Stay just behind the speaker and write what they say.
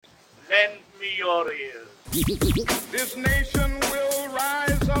me your ears. This nation will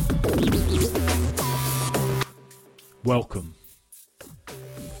rise up. Welcome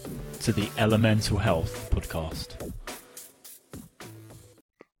to the Elemental Health Podcast.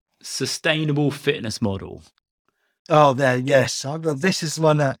 Sustainable fitness model. Oh, there, yes. This is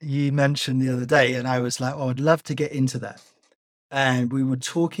one that you mentioned the other day, and I was like, oh, I'd love to get into that. And we were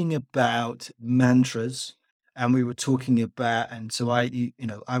talking about mantras, and we were talking about, and so I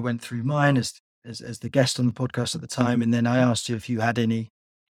went through mine as the guest on the podcast at the time, and then I asked you if you had any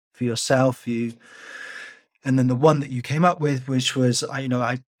for yourself. And then the one that you came up with, which was,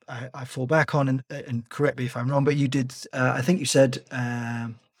 I fall back on, and correct me if I'm wrong, but you did. I think you said,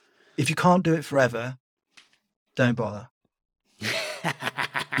 if you can't do it forever, don't bother.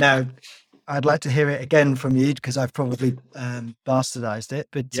 Now, I'd like to hear it again from you because I've probably bastardized it.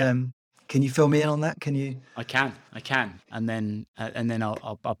 But can you fill me in on that? Can you? I can, and then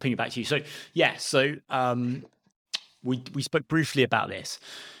I'll ping it back to you. So we spoke briefly about this,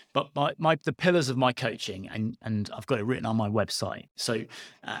 but the pillars of my coaching, and I've got it written on my website. So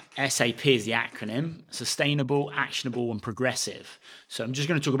SAP is the acronym: sustainable, actionable, and progressive. So I'm just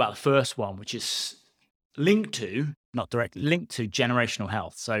going to talk about the first one, which is linked to generational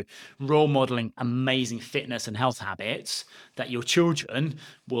health. So role modeling amazing fitness and health habits that your children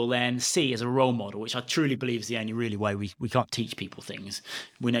will then see as a role model, which I truly believe is the only really way we can't teach people things.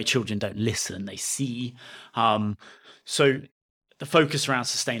 We know children don't listen, they see. So the focus around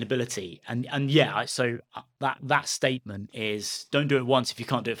sustainability so that statement is, don't do it once if you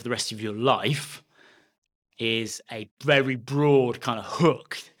can't do it for the rest of your life, is a very broad kind of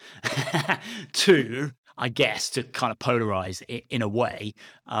hook to kind of polarize it in a way.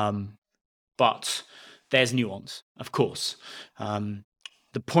 But there's nuance, of course.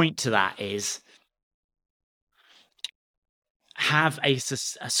 The point to that is have a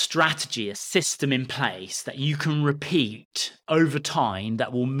strategy, a system in place that you can repeat over time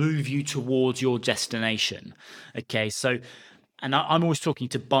that will move you towards your destination. Okay, so and I'm always talking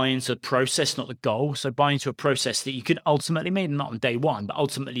to buy into the process, not the goal. So buy into a process that you can ultimately, maybe not on day one, but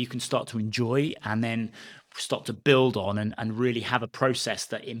ultimately you can start to enjoy and then start to build on and really have a process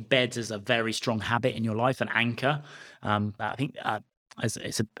that embeds as a very strong habit in your life, an anchor. I think as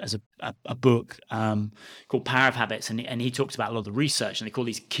a book called Power of Habits, and he talks about a lot of the research, and they call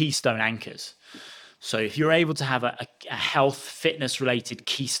these keystone anchors. So if you're able to have a health, fitness related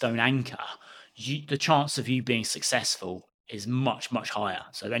keystone anchor, the chance of you being successful is much, much higher.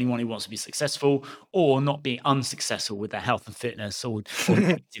 So anyone who wants to be successful or not be unsuccessful with their health and fitness or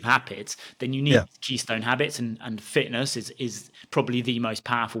negative habits, then you need keystone habits, and fitness is probably the most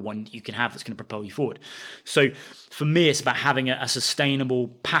powerful one you can have that's going to propel you forward. So for me, it's about having a sustainable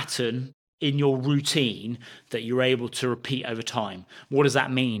pattern in your routine that you're able to repeat over time. What does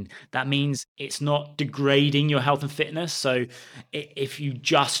that mean? That means it's not degrading your health and fitness. So if you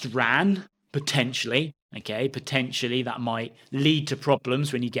just ran, potentially that might lead to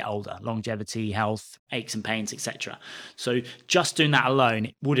problems when you get older, longevity, health, aches and pains, etc. So just doing that alone,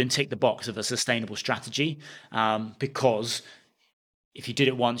 it wouldn't tick the box of a sustainable strategy, because if you did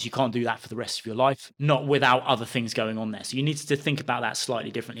it once, you can't do that for the rest of your life, not without other things going on there. So you need to think about that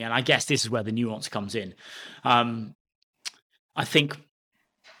slightly differently. And I guess this is where the nuance comes in. I think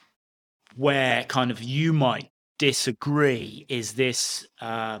where kind of you might disagree is this,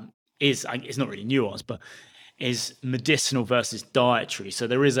 it's not really nuanced, but is medicinal versus dietary. So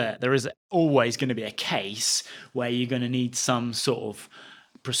there is always going to be a case where you're going to need some sort of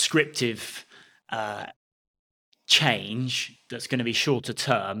prescriptive change that's going to be shorter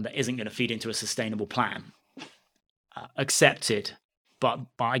term, that isn't going to feed into a sustainable plan. Accepted, but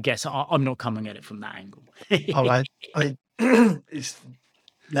I guess I'm not coming at it from that angle. All right.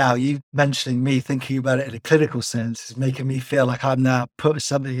 Now, you mentioning me thinking about it in a clinical sense is making me feel like I'm now put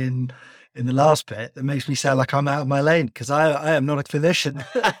something in the last bit that makes me sound like I'm out of my lane, because I am not a clinician.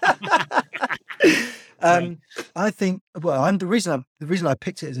 I think, the reason I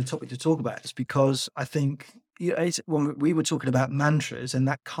picked it as a topic to talk about is because I think, when we were talking about mantras, and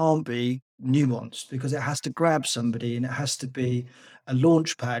that can't be nuanced because it has to grab somebody, and it has to be a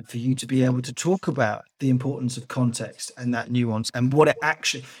launch pad for you to be able to talk about the importance of context and that nuance and what it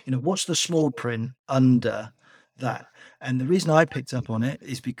actually, what's the small print under that. And the reason I picked up on it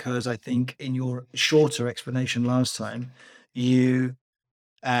is because I think in your shorter explanation last time, you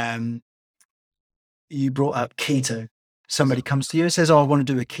brought up keto. Somebody comes to you and says, "Oh, I want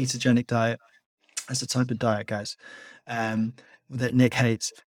to do a ketogenic diet." That's the type of diet, guys, that Nick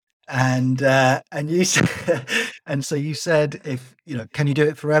hates. And you said, and so you said, if can you do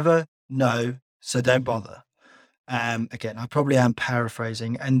it forever? No, so don't bother. Again, I probably am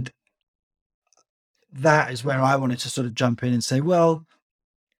paraphrasing, and that is where I wanted to sort of jump in and say, well,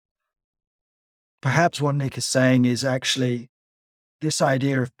 perhaps what Nick is saying is actually this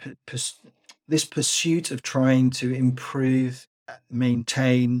idea of this pursuit of trying to improve,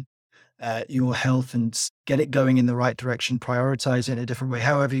 maintain your health and get it going in the right direction, prioritize it in a different way,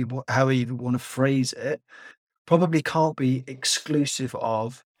 however you want to phrase it, probably can't be exclusive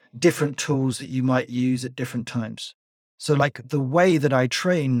of different tools that you might use at different times. So like the way that I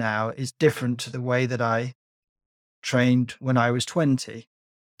train now is different to the way that I trained when I was 20.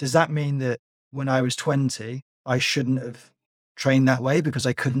 Does that mean that when I was 20, I shouldn't have trained that way because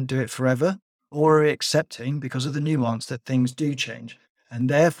I couldn't do it forever? Or are we accepting, because of the nuance, that things do change? And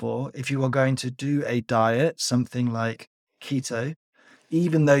therefore, if you are going to do a diet, something like keto,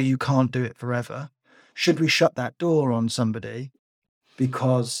 even though you can't do it forever, should we shut that door on somebody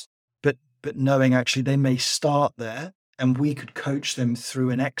because, but knowing actually they may start there and we could coach them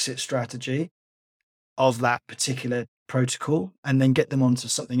through an exit strategy of that particular protocol and then get them onto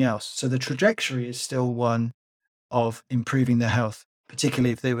something else. So the trajectory is still one of improving their health,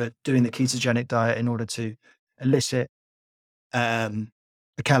 particularly if they were doing the ketogenic diet in order to elicit a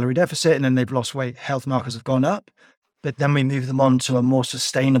calorie deficit and then they've lost weight, health markers have gone up, but then we move them on to a more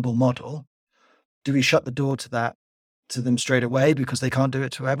sustainable model. Do we shut the door to that, to them straight away because they can't do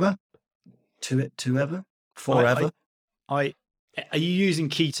it forever? Forever? Are you using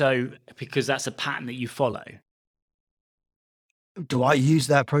keto because that's a pattern that you follow? Do I use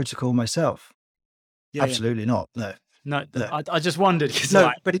that protocol myself? Yeah, Absolutely not. No. No, I just wondered.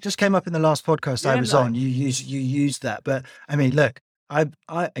 No, but it just came up in the last podcast I was no. on. You used that, but I mean, look, I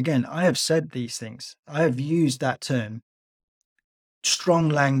have said these things. I have used that term, strong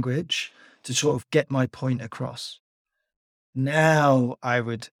language, to sort of get my point across. Now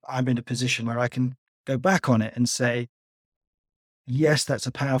I'm in a position where I can go back on it and say, yes, that's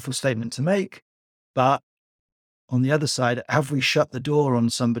a powerful statement to make, but on the other side, have we shut the door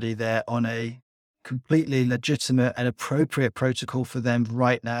on somebody there on a completely legitimate and appropriate protocol for them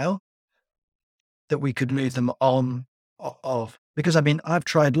right now that we could move them on of? Because I mean, I've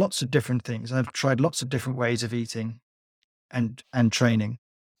tried lots of different things. I've tried lots of different ways of eating and training.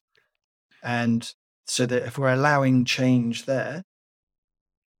 And so that if we're allowing change there,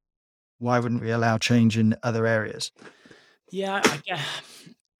 why wouldn't we allow change in other areas? Yeah,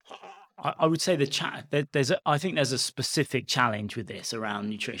 I would say I think there's a specific challenge with this around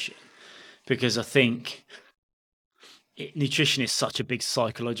nutrition, because I think nutrition is such a big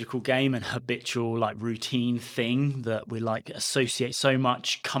psychological game and habitual, like routine thing that we like associate so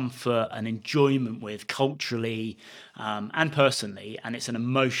much comfort and enjoyment with culturally and personally, and it's an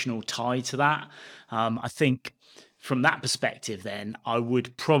emotional tie to that. I think from that perspective, then I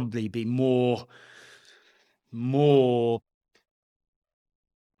would probably be more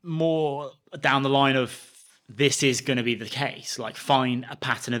down the line of this is going to be the case. Like, find a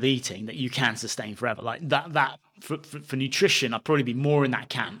pattern of eating that you can sustain forever. Like that for nutrition, I'd probably be more in that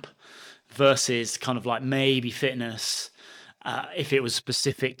camp versus kind of like maybe fitness. If it was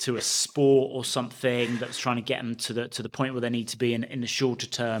specific to a sport or something that's trying to get them to the point where they need to be in the shorter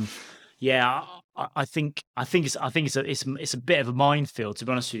term. Yeah, I think it's a bit of a minefield, to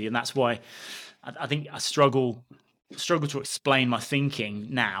be honest with you, and that's why I think I struggle to explain my thinking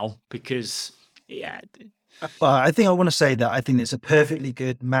now, because Well, I think I want to say that I think it's a perfectly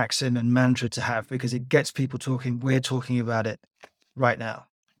good maxim and mantra to have, because it gets people talking. We're talking about it right now.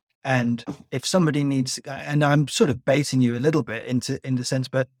 And if somebody needs, and I'm sort of baiting you a little bit in the sense,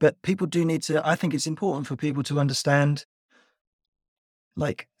 but people do need to, I think it's important for people to understand,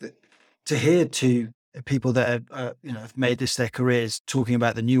 like, to hear to people that have made this their careers, talking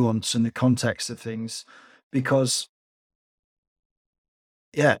about the nuance and the context of things, because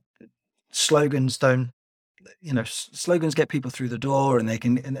slogans get people through the door and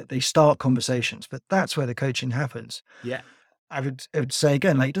they start conversations, but that's where the coaching happens. Yeah. I would say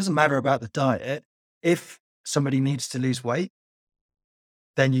again, like, it doesn't matter about the diet. If somebody needs to lose weight,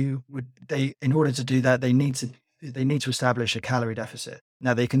 then in order to do that, they need to establish a calorie deficit.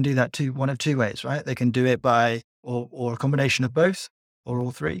 Now they can do that one of two ways, right? They can do it by, or a combination of both, or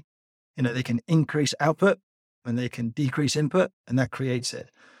all three. They can increase output and they can decrease input, and that creates it.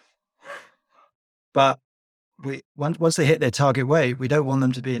 But once they hit their target weight, we don't want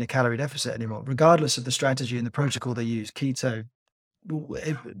them to be in a calorie deficit anymore, regardless of the strategy and the protocol they use, keto,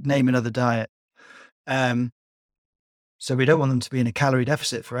 name another diet. So we don't want them to be in a calorie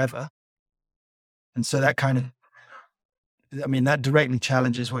deficit forever. And so that that directly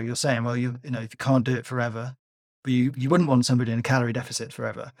challenges what you're saying. Well, if you can't do it forever, but you wouldn't want somebody in a calorie deficit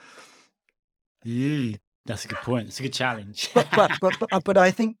forever. That's a good point. It's a good challenge. But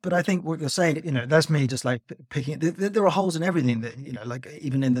I think what you're saying, that's me just like picking. There are holes in everything that like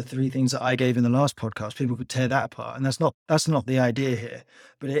even in the 3 things that I gave in the last podcast, people could tear that apart, and that's not the idea here.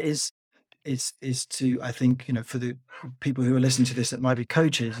 But it is to, I think, for the people who are listening to this that might be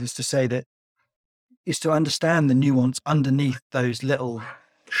coaches, is to say that is to understand the nuance underneath those little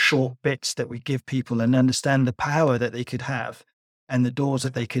short bits that we give people, and understand the power that they could have and the doors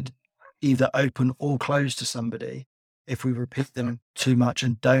that they could either open or close to somebody if we repeat them too much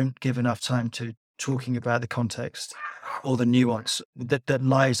and don't give enough time to talking about the context or the nuance that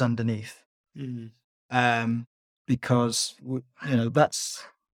lies underneath. Because that's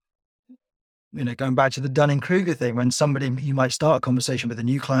going back to the Dunning-Kruger thing, when you might start a conversation with a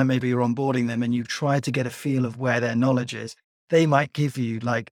new client, maybe you're onboarding them and you try to get a feel of where their knowledge is. They might give you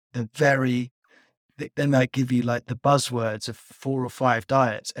like they might give you like the buzzwords of 4 or 5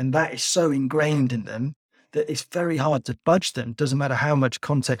 diets, and that is so ingrained in them that it's very hard to budge them. Doesn't matter how much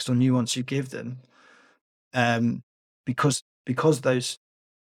context or nuance you give them, because those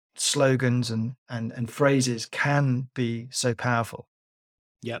slogans and phrases can be so powerful.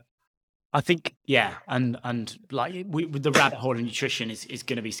 Yep. I think, yeah, and like with the rabbit hole of nutrition is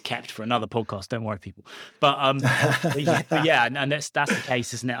going to be kept for another podcast. Don't worry, people. But yeah, and that's the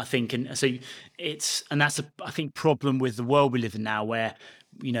case, isn't it? I think, and so that's I think problem with the world we live in now, where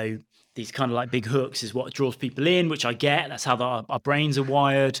these kind of like big hooks is what draws people in, which I get. That's how our brains are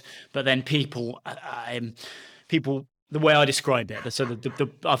wired. But then people. The way I describe it, so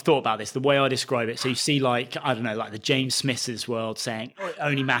I've thought about this, the way I describe it. So you see, like, I don't know, like the James Smith's world saying it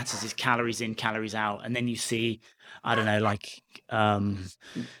only matters is calories in, calories out. And then you see, I don't know, like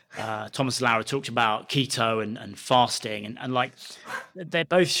Thomas Lara talks about keto and fasting and like they're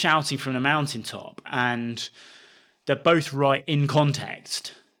both shouting from the mountaintop, and they're both right in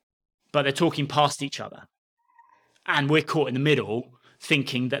context, but they're talking past each other. And we're caught in the middle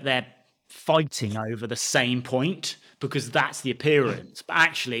thinking that they're fighting over the same point, because that's the appearance, but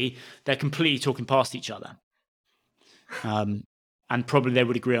actually they're completely talking past each other. And probably they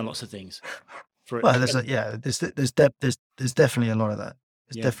would agree on lots of things. There's definitely a lot of that.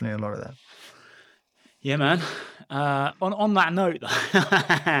 There's definitely a lot of that. Yeah, man. On that note,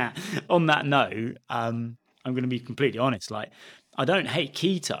 I'm going to be completely honest. Like, I don't hate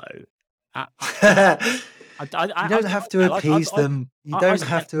keto. You don't have to appease them. You don't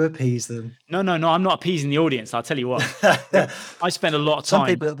have to appease them. No, I'm not appeasing the audience. I'll tell you what. I spend a lot of time. Some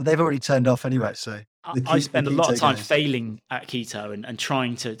people, they've already turned off anyway. So I spend a lot of time failing at keto and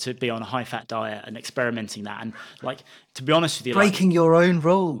trying to be on a high-fat diet and experimenting that. And like, to be honest with you, breaking your own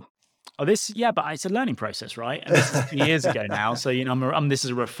rule. But it's a learning process, right? And this is 2 years ago now. So, this is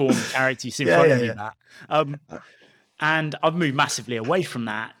a reformed character. You see in front of me that. And I've moved massively away from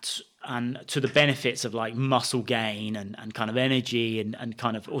that, and to the benefits of like muscle gain and kind of energy and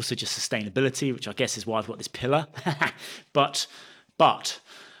kind of also just sustainability, which I guess is why I've got this pillar. But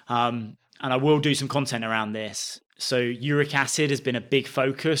and I will do some content around this. So uric acid has been a big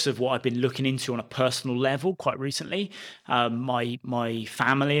focus of what I've been looking into on a personal level quite recently. My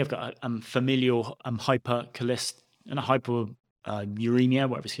family, I've got familial hyperuremia,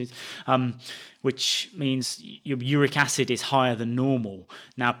 whatever it is, which means your uric acid is higher than normal.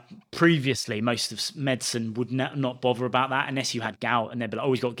 Now, previously, most of medicine would not bother about that unless you had gout, and they'd be like,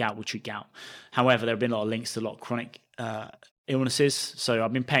 "Oh, he's got gout, we'll treat gout." However, there have been a lot of links to a lot of chronic illnesses, so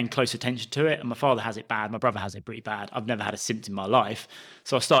I've been paying close attention to it. And my father has it bad, my brother has it pretty bad. I've never had a symptom in my life,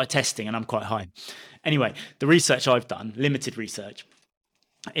 so I started testing, and I'm quite high. Anyway, the research I've done, limited research,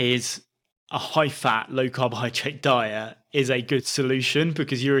 is a high-fat, low-carbohydrate diet is a good solution,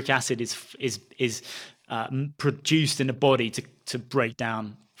 because uric acid is produced in the body to break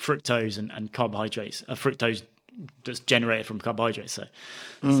down fructose and carbohydrates. Fructose that's generated from carbohydrates. So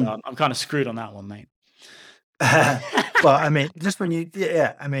I'm kind of screwed on that one, mate. Well, I mean, just when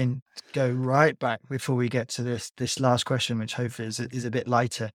go right back before we get to this last question, which hopefully is a bit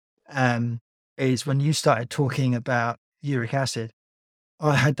lighter, is when you started talking about uric acid.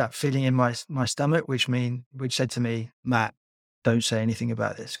 I had that feeling in my stomach, which said to me, "Matt, don't say anything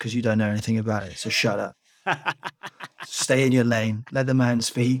about this because you don't know anything about it. So shut up. Stay in your lane. Let the man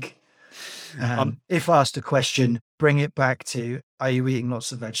speak. If asked a question, bring it back to, are you eating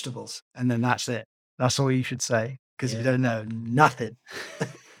lots of vegetables? And then that's it. That's all you should say, because you don't know nothing."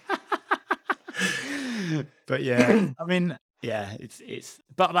 But yeah, I mean, yeah, it's.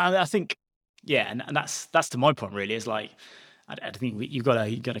 But I think, yeah, and that's to my point really. Is like, I think you've got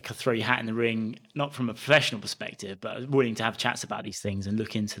to throw your hat in the ring, not from a professional perspective, but willing to have chats about these things and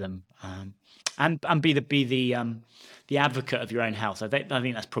look into them, and be the advocate of your own health. I think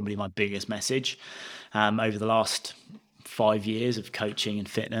that's probably my biggest message over the last 5 years of coaching and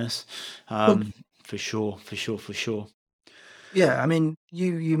fitness. For sure. Yeah, I mean,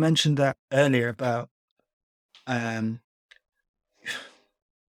 you mentioned that earlier about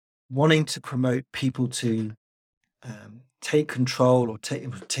wanting to promote people to take control or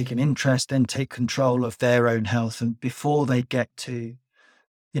take an interest and take control of their own health, and before they get to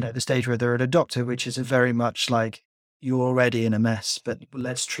the stage where they're at a doctor, which is a very much like, you're already in a mess, but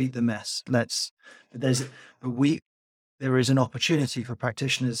let's treat the mess. There is an opportunity for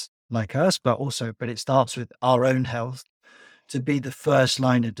practitioners like us, but it starts with our own health to be the first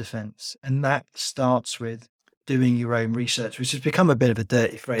line of defense. And that starts with doing your own research, which has become a bit of a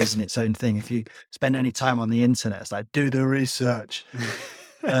dirty phrase in its own thing. If you spend any time on the internet, it's like, do the research.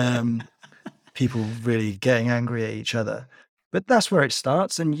 People really getting angry at each other, but that's where it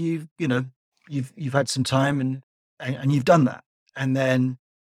starts. And you've had some time and you've done that. And then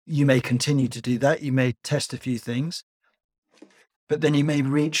you may continue to do that. You may test a few things, but then you may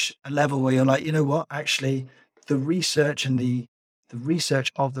reach a level where you're like, you know what, actually the research and the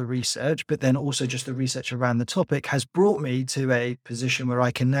research of the research, but then also just the research around the topic has brought me to a position where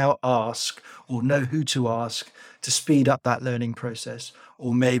I can now ask or know who to ask to speed up that learning process.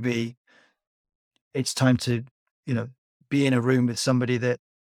 Or maybe it's time to, be in a room with somebody that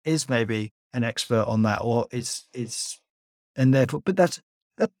is maybe an expert on that, or and therefore, but that's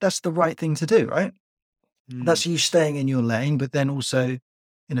the right thing to do, right? That's you staying in your lane, but then also,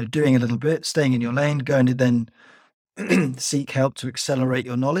 doing a little bit, staying in your lane, going to then seek help to accelerate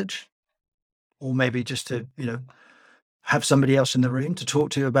your knowledge, or maybe just to, have somebody else in the room to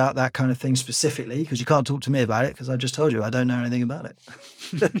talk to about that kind of thing specifically, because you can't talk to me about it because I just told you I don't know anything about it.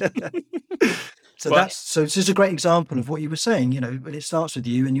 So it's just a great example of what you were saying, but it starts with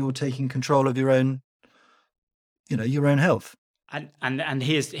you and you're taking control of your own, your own health. And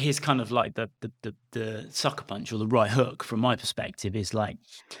here's kind of like the sucker punch or the right hook from my perspective is like,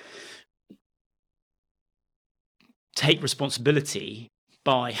 take responsibility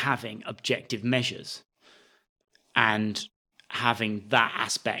by having objective measures and having that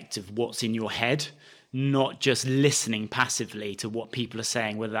aspect of what's in your head, not just listening passively to what people are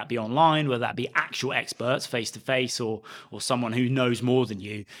saying, whether that be online, whether that be actual experts face to face, or someone who knows more than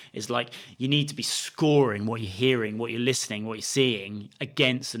you. Is like, you need to be scoring what you're hearing, what you're listening, what you're seeing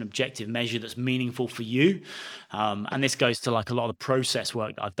against an objective measure that's meaningful for you. And this goes to like a lot of the process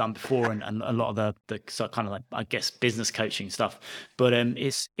work that I've done before, and a lot of the so kind of like, I guess, business coaching stuff. But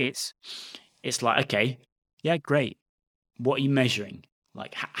it's like, okay, yeah, great. What are you measuring?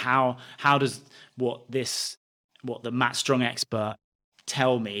 Like, how does what the Matt Strong expert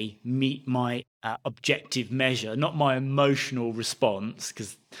tell me meet my objective measure, not my emotional response?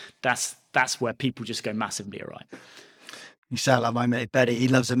 Because that's where people just go massively awry. You sound like my mate Betty. He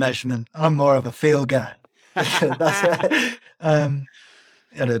loves a measurement. I'm more of a feel guy. That's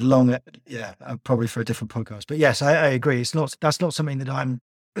probably for a different podcast. But yes, I agree. That's not something that I'm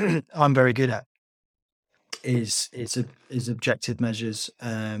very good at. Is objective measures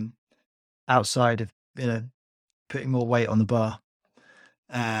outside of putting more weight on the bar.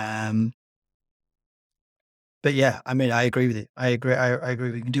 But yeah, I mean, I agree with you. I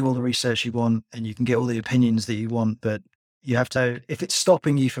agree. You can do all the research you want and you can get all the opinions that you want, but you have to, if it's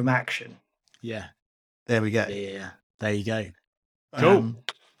stopping you from action. Yeah. There we go. Yeah. There you go. Cool.